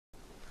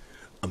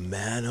A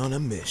man on a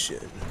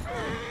mission.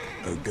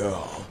 A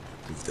girl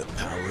with the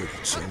power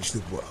to change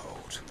the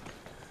world.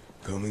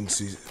 Coming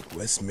to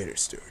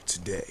Westminster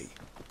today.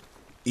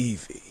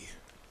 Evie.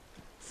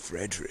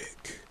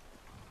 Frederick.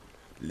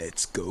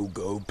 Let's go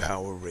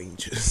Power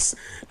Rangers.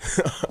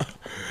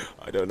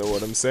 I don't know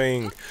what I'm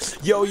saying.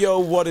 Yo,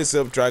 what is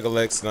up,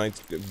 Dragolex 9?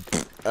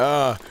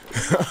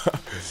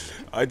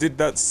 I did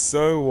that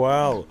so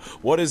well.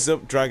 What is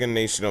up, Dragon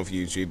Nation of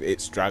YouTube?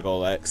 It's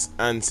Dragolex,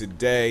 and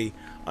today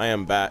I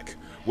am back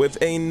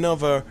with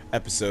another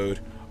episode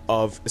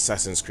of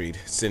Assassin's Creed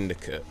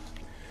Syndicate,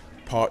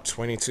 part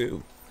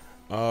 22.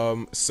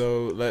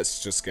 So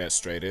let's just get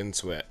straight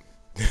into it.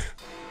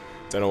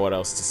 Don't know what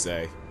else to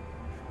say.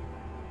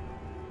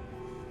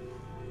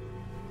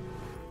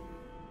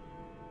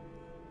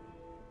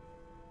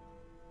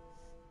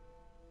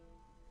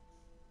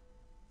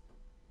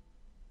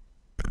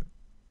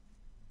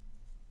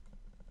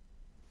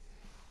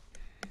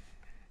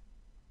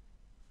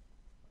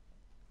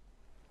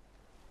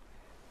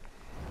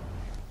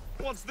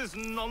 What's this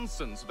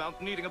nonsense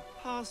about needing a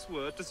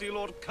password to see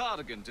Lord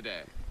Cardigan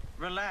today?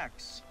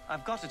 Relax.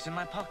 I've got it in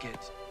my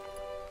pocket.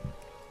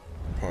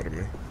 Pardon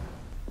me.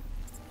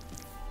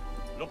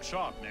 Look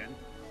sharp, men.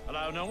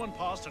 Allow no one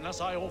past unless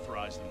I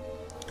authorize them.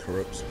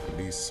 Corrupt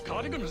police.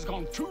 Cardigan has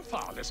gone too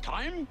far this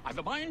time. I've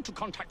a mind to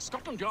contact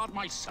Scotland Yard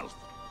myself.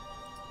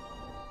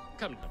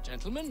 Come now,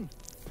 gentlemen.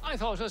 I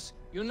thought us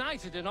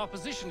united in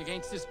opposition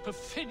against this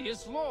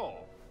perfidious law.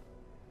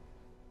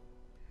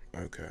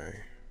 Okay.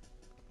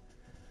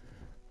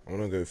 I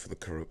want to go for the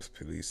corrupt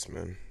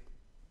policeman.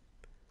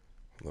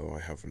 Although I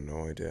have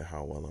no idea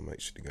how well I'm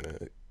actually going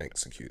to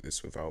execute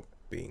this without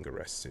being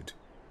arrested.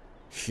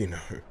 You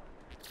know.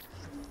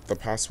 The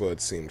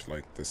password seemed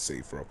like the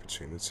safer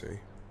opportunity.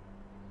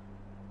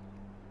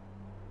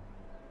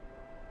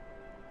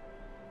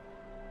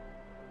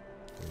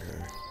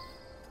 Okay.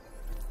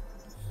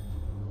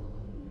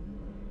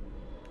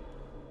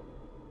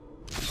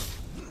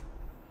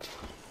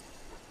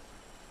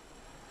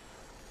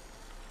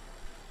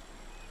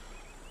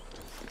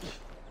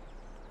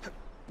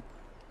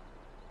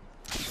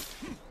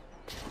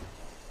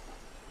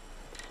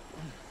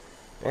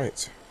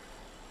 Right.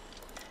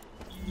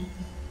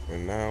 We're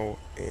now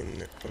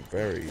in a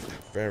very,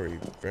 very,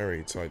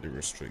 very tightly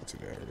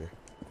restricted area.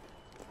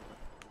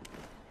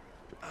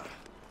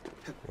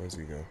 Where's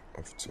he go?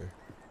 Off to.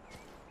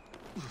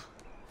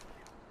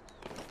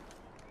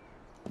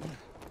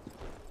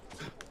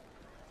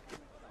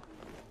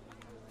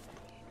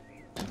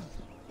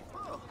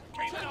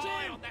 Keep an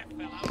eye on that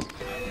fellow.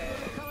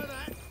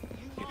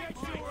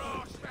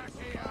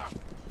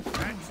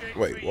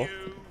 Wait, what?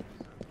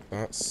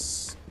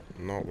 That's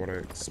not what I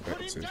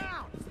expected.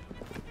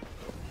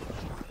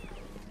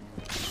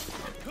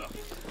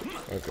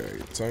 Okay,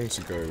 time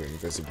to go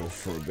invisible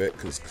for a bit,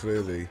 because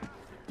clearly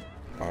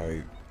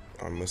I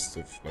must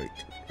have, like,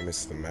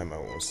 missed the memo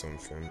or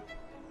something.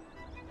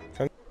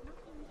 Okay,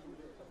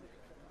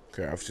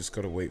 I've just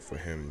got to wait for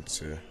him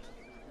to...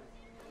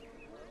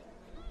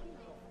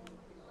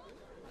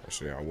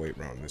 Actually, I'll wait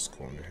round this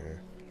corner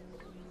here.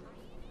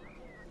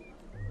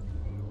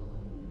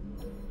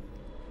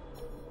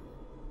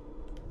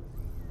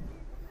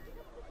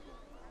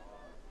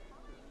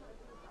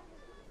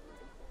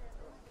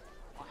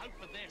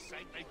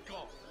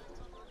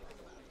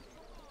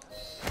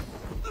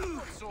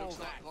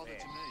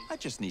 I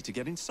just need to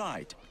get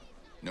inside.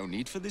 No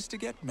need for this to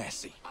get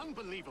messy.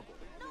 Unbelievable.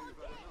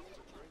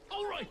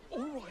 All right.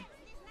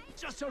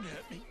 Just don't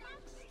hurt me.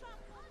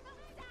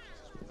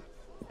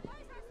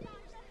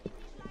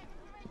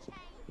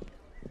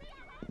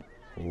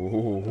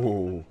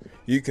 Ooh,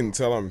 you can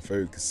tell I'm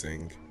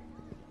focusing.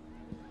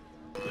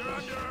 You're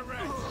under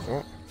arrest.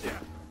 What?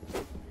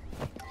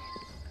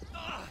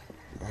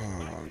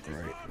 Oh,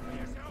 great.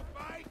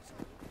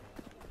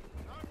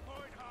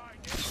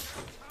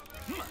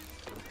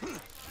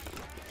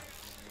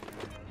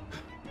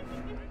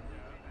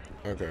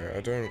 Okay, I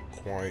don't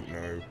quite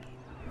know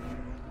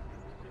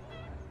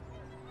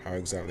how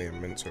exactly I'm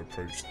meant to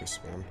approach this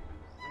one.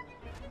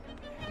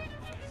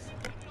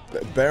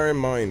 Bear in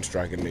mind,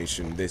 Dragon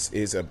Nation, this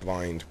is a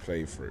blind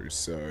playthrough,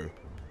 so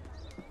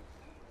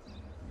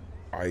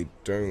I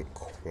don't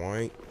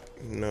quite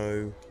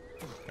know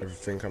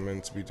everything I'm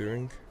meant to be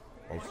doing,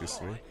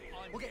 obviously.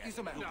 We'll get you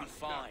some help. You'll be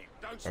fine.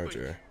 Oh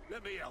dear.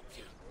 Let me help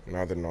you.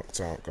 Now the knocked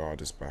out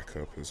guard is back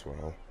up as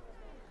well.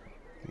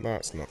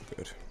 That's not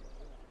good.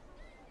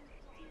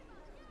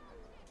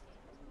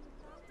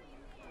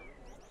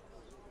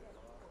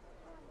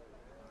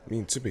 I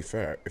mean, to be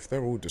fair, if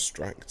they're all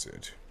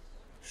distracted,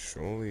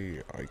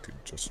 surely I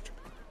could just...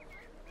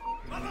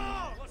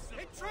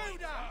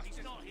 Intruder! He's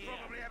not here.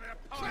 Probably having a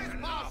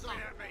Trespasser!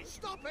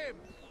 Stop him!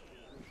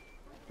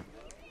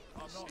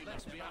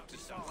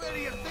 Where do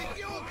you think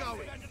you're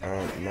going?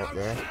 Not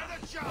there.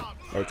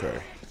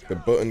 Okay, the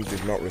button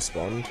did not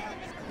respond.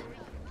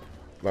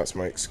 That's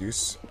my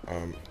excuse.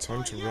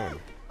 Time to run.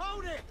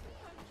 Hold it!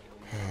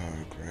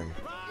 Ah, Grim.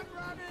 Run!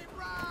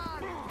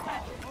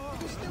 Oh,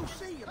 you still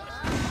see him, man?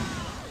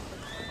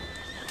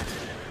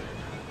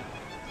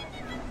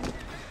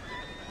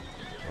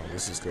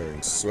 This is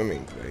going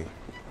swimmingly.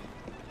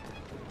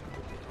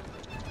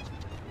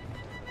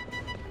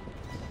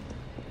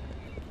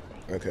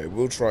 Okay,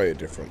 we'll try a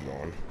different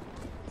one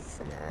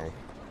for now.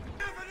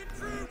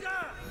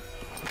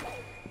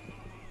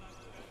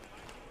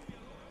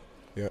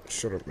 Yeah,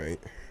 shut up, mate.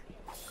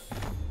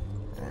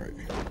 Alright.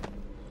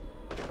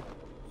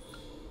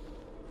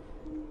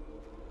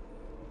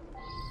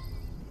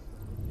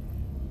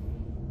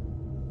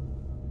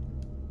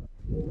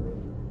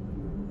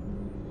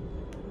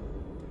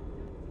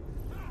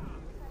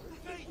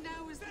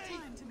 Now is the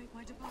time to make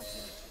my departure.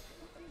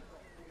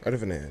 Out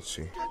of an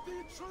airchi.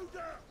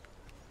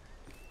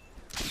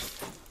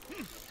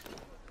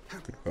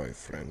 Goodbye,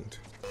 friend.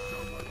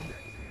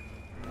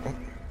 Oh,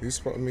 who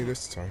spotted me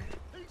this time?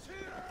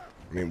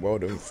 I mean, well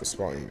done for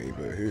spotting me,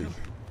 but who?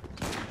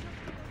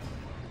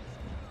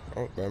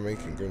 Oh, they're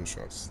making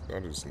gunshots.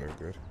 That is no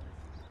good.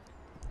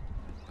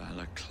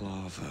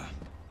 Balaclava.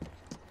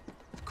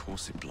 Of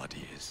course it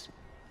bloody is.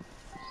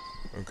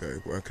 Okay,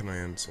 where can I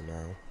enter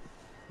now?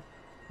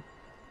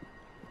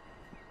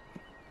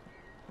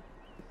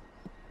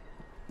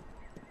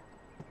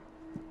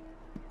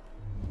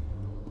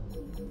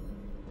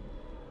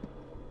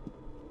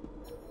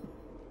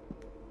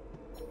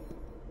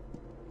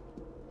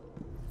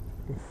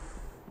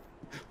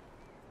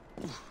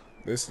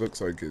 This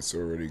looks like it's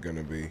already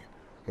gonna be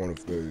one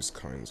of those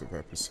kinds of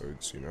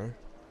episodes, you know?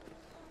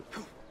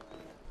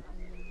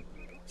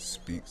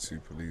 Speak to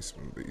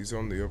policeman, but he's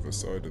on the other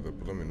side of the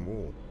blooming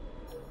wall.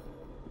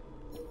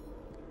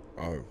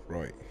 Oh,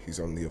 right,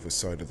 he's on the other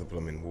side of the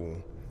blooming wall.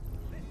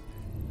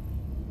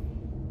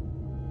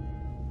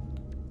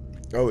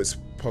 Oh, it's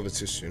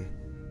politician.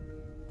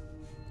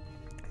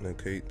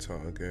 Locate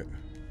target.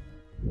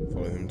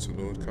 Follow him to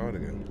Lord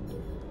Cardigan.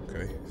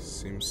 Okay,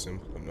 seems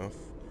simple enough.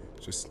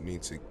 Just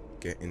need to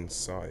get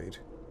inside,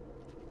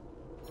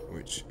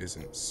 which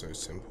isn't so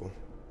simple.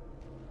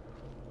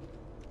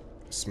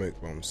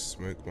 Smoke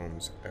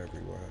bombs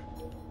everywhere.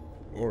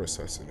 Or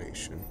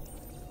assassination.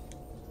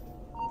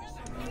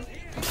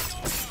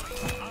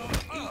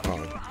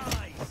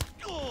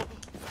 Oh.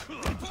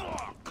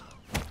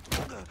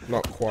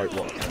 Not quite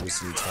what I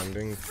was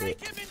intending, but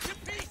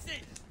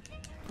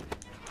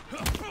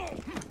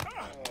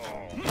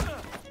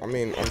I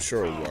mean, I'm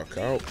sure it'll work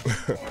out.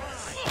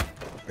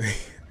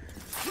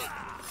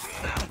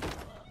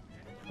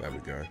 There we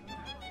go.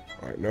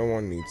 Alright, no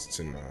one needs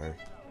to know.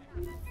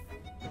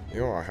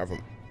 You know what I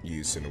haven't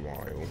used in a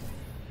while?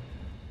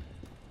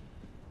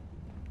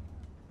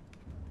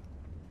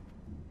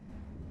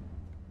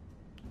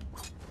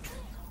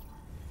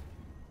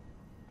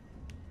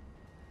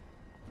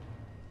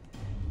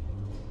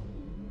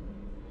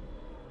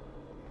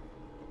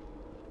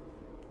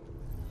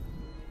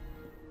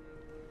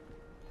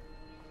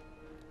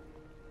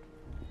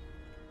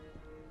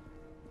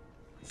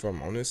 If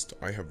I'm honest,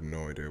 I have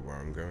no idea where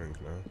I'm going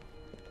now.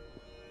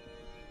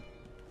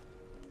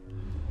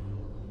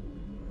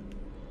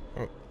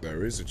 Oh,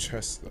 there is a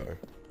chest though.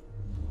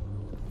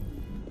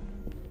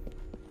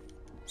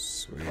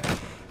 Sweet.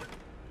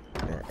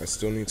 Right, I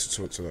still need to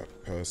talk to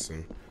that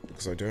person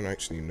because I don't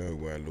actually know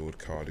where Lord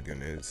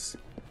Cardigan is.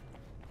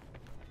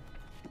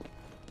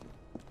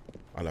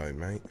 Hello,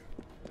 mate.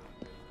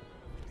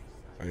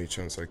 Any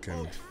chance I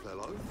can...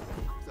 Hello?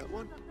 That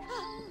one?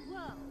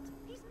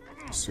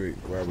 Sweet,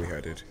 where are we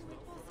headed?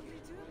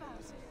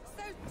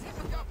 So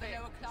typical of the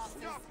lower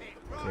classes.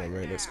 Come on,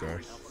 mate, let's go.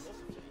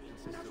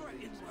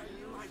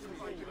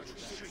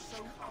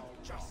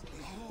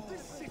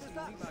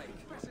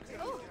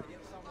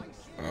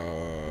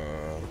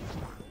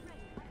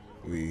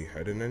 We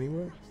heading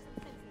anywhere?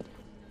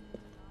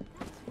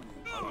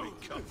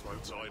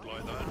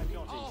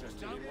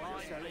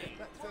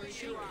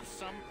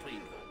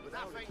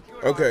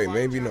 Okay,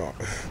 maybe not.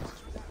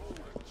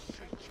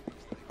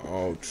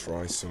 I'll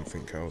try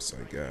something else,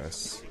 I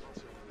guess.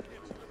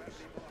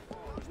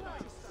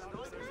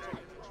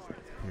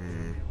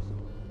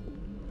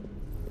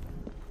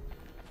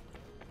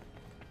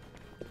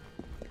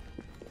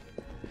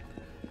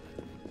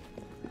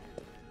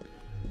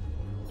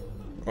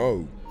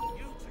 Oh,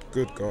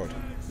 good God.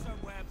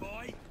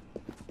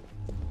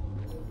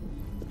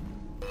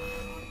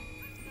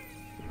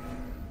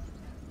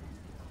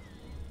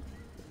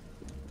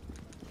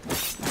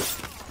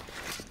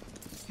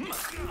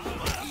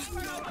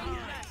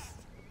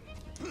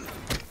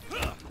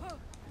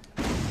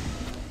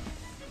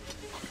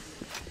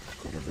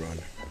 Gotta run.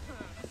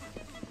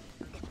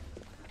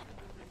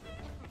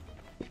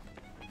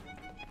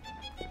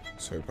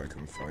 Let's hope I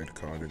can find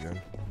Cardigan.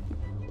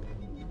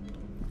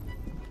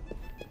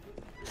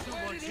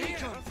 Where did he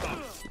come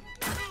from?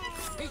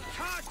 He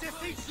can't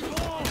defeat you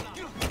all!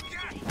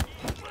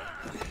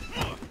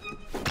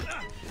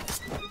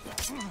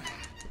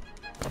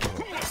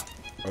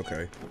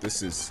 Okay,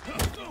 this is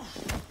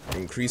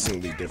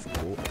increasingly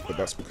difficult, but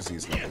that's because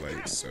he's level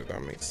 8, so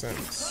that makes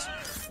sense.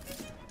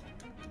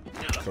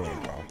 Come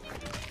on, pal.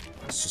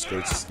 Let's just go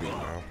to sleep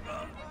now.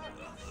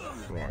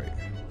 Right.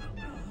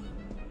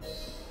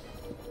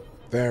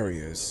 There he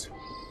is.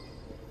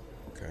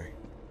 Okay.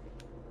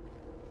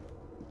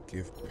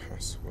 Give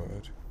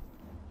password.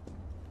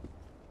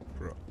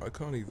 Bro, I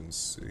can't even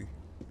see.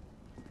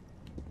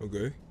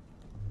 Okay.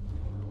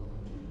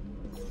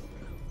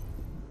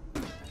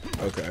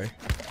 Okay.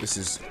 This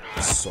is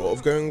sort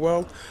of going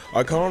well.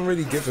 I can't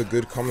really give a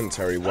good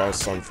commentary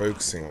whilst I'm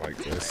focusing like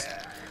this.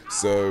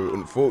 So,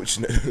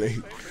 unfortunately,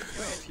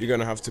 you're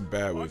gonna have to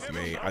bear with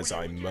me as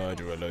I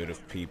murder a load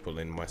of people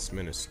in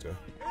Westminster.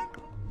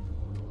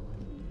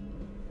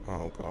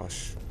 Oh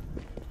gosh.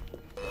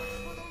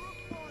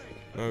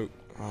 No.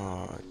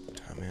 Ah, oh,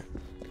 damn it.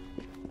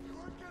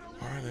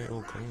 Where are they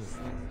all coming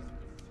from?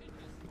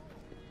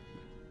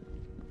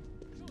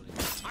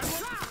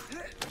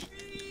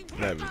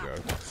 There we go.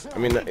 I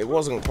mean, it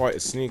wasn't quite a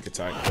sneak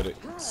attack, but it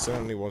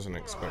certainly wasn't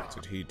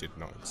expected. He did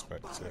not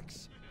expect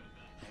it.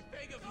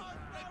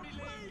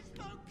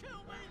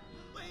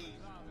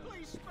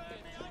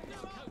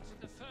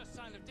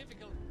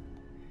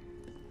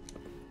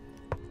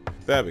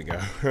 There we go.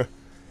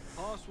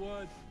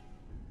 Password.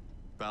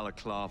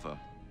 Balaclava.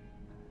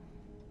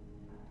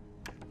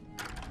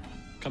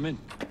 Come in.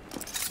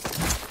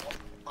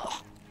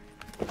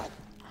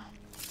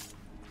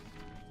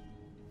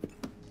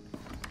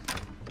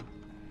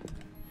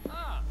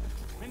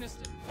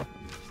 Minister.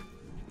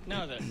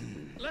 Now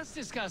then, let's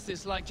discuss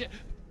this like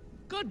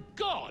Good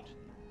God!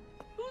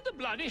 Who the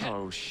bloody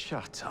hell? Oh,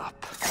 shut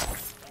up.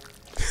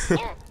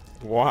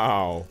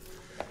 Wow.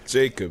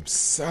 Jacob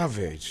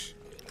savage.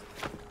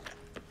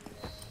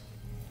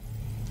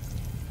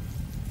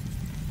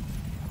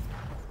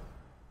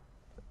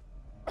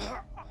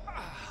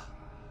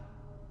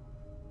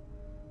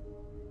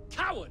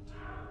 Coward!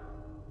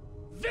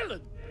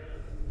 Villain!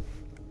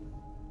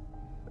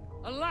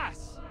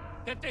 Alas,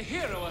 that the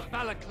hero of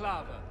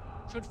Balaclava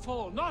should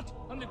fall not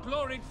on the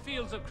gloried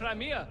fields of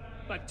Crimea,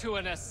 but to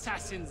an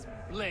assassin's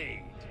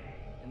blade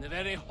in the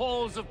very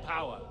halls of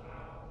power.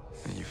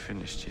 Are you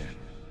finished yet?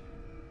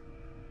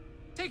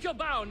 Take your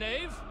bow,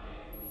 knave,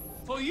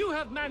 for you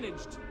have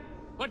managed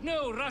what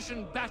no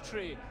Russian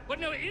battery, what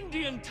no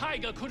Indian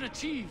tiger could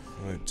achieve.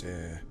 Oh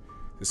dear.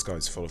 This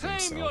guy's full of Claim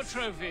himself. your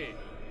trophy,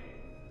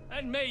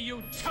 and may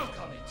you choke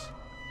on it.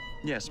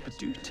 Yes, but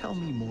do tell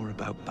me more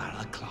about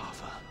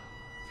Balaclava.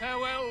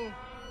 Farewell.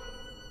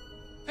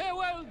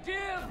 Farewell,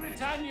 dear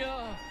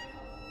Britannia.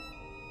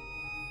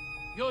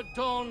 Your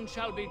dawn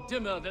shall be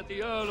dimmer that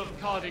the Earl of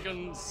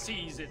Cardigan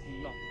sees it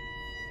not.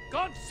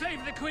 God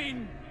save the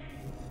Queen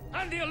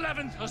and the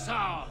 11th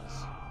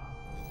Hussars.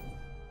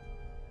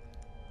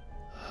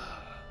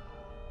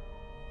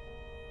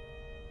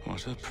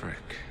 What a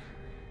prick.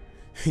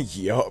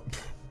 Yup.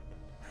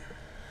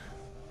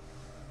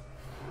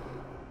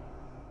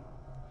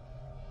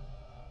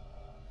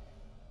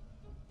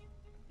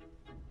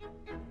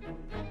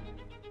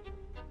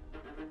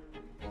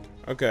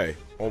 Okay,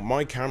 well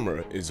my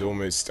camera is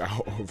almost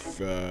out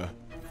of,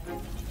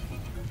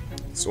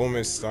 it's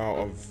almost out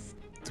of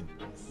the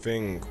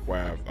thing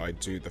where I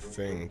do the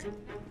thing,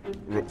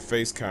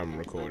 face cam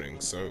recording,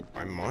 so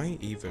I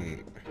might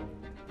even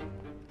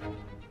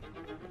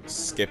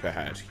skip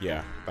ahead.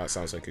 Yeah, that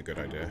sounds like a good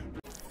idea.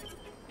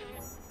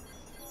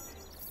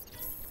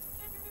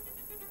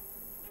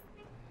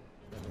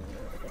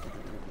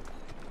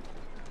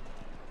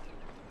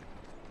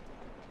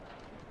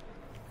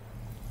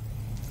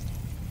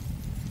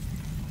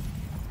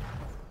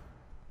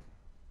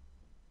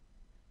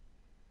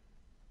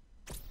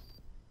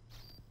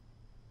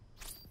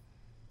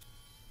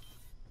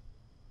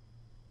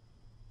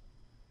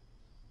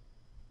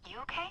 You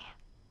okay?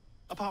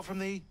 Apart from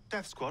the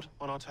death squad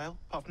on our tail,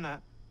 apart from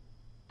that.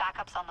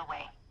 Backup's on the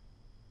way.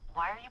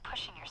 Why are you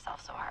pushing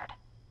yourself so hard?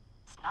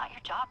 It's not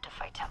your job to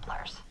fight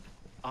Templars.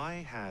 I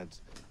had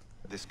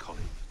this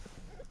colleague.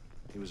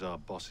 He was our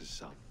boss's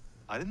son.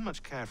 I didn't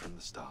much care for him at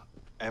the start.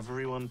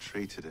 Everyone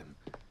treated him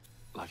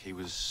like he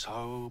was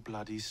so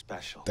bloody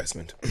special.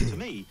 Desmond. To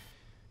me,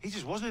 he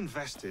just wasn't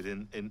invested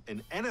in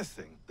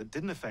anything that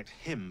didn't affect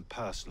him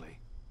personally.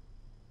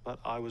 But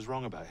I was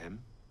wrong about him.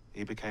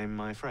 He became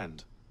my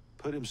friend.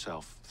 Put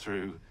himself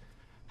through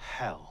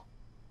hell.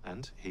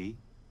 And he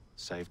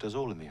saved us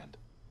all in the end.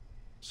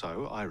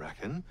 So, I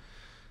reckon...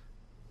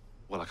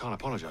 Well, I can't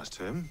apologize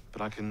to him,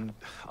 but I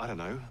don't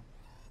know.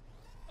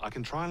 I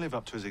can try and live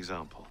up to his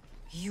example.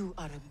 You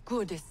are a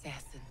good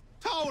assassin.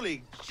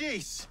 Holy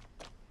jeez!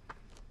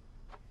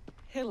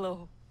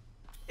 Hello.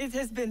 It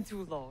has been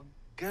too long.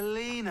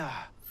 Galena!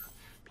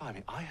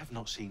 Blimey, I have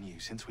not seen you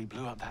since we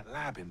blew up that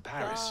lab in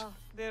Paris.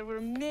 There were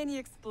many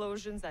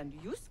explosions and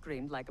you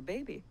screamed like a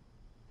baby.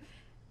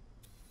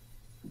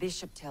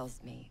 Bishop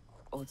tells me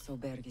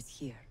Otzoberg is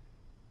here.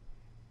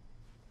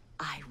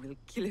 I will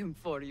kill him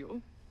for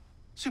you.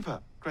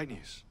 Super, great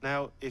news.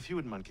 Now, if you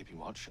wouldn't mind keeping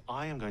watch,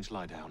 I am going to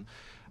lie down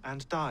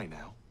and die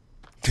now.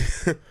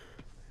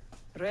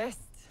 Rest.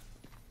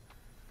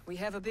 We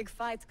have a big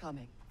fight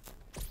coming.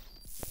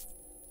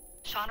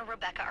 Sean and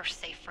Rebecca are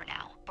safe for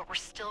now, but we're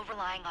still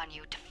relying on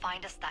you to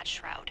find us that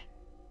shroud.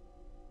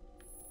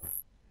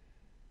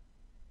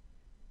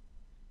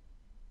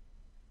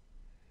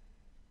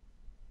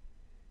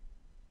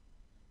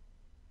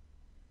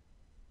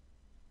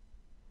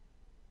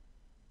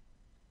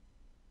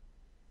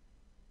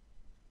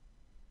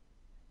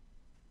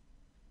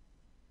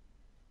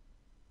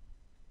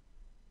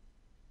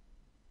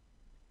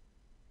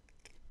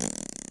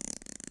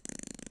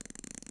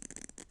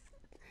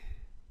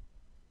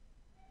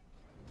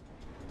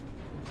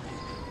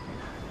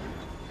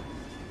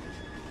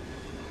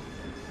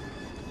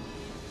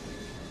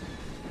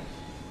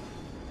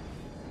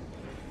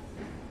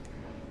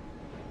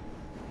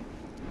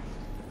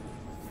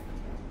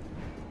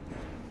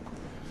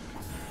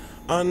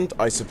 And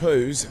I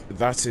suppose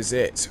that is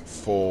it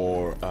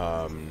for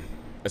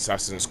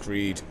Assassin's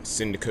Creed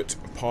Syndicate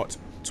Part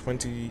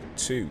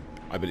 22,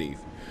 I believe.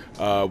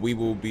 We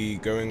will be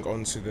going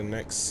on to the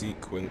next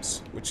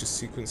sequence, which is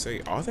sequence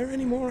 8. Are there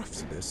any more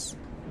after this?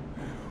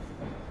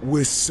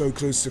 We're so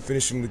close to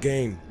finishing the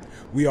game.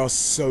 We are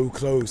so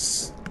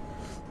close.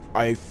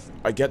 I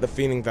get the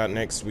feeling that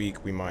next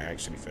week we might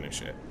actually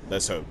finish it.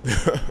 Let's hope.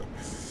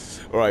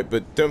 Alright,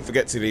 but don't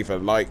forget to leave a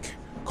like,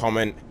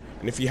 comment,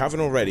 and if you haven't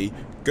already,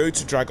 go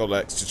to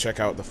Dragolex to check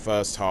out the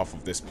first half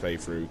of this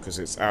playthrough, because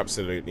it's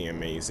absolutely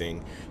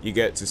amazing. You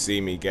get to see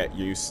me get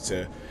used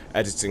to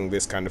editing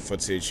this kind of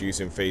footage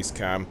using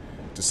Facecam,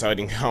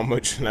 deciding how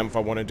much length I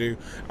want to do,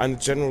 and the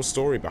general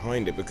story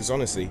behind it, because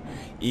honestly,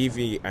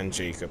 Evie and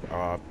Jacob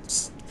are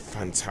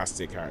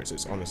fantastic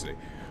characters, honestly.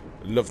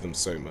 Love them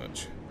so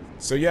much.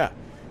 So yeah,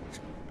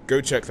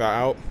 go check that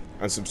out,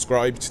 and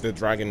subscribe to the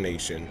Dragon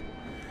Nation.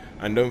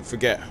 And don't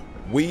forget,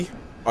 we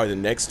are the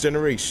next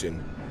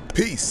generation.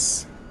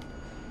 Peace!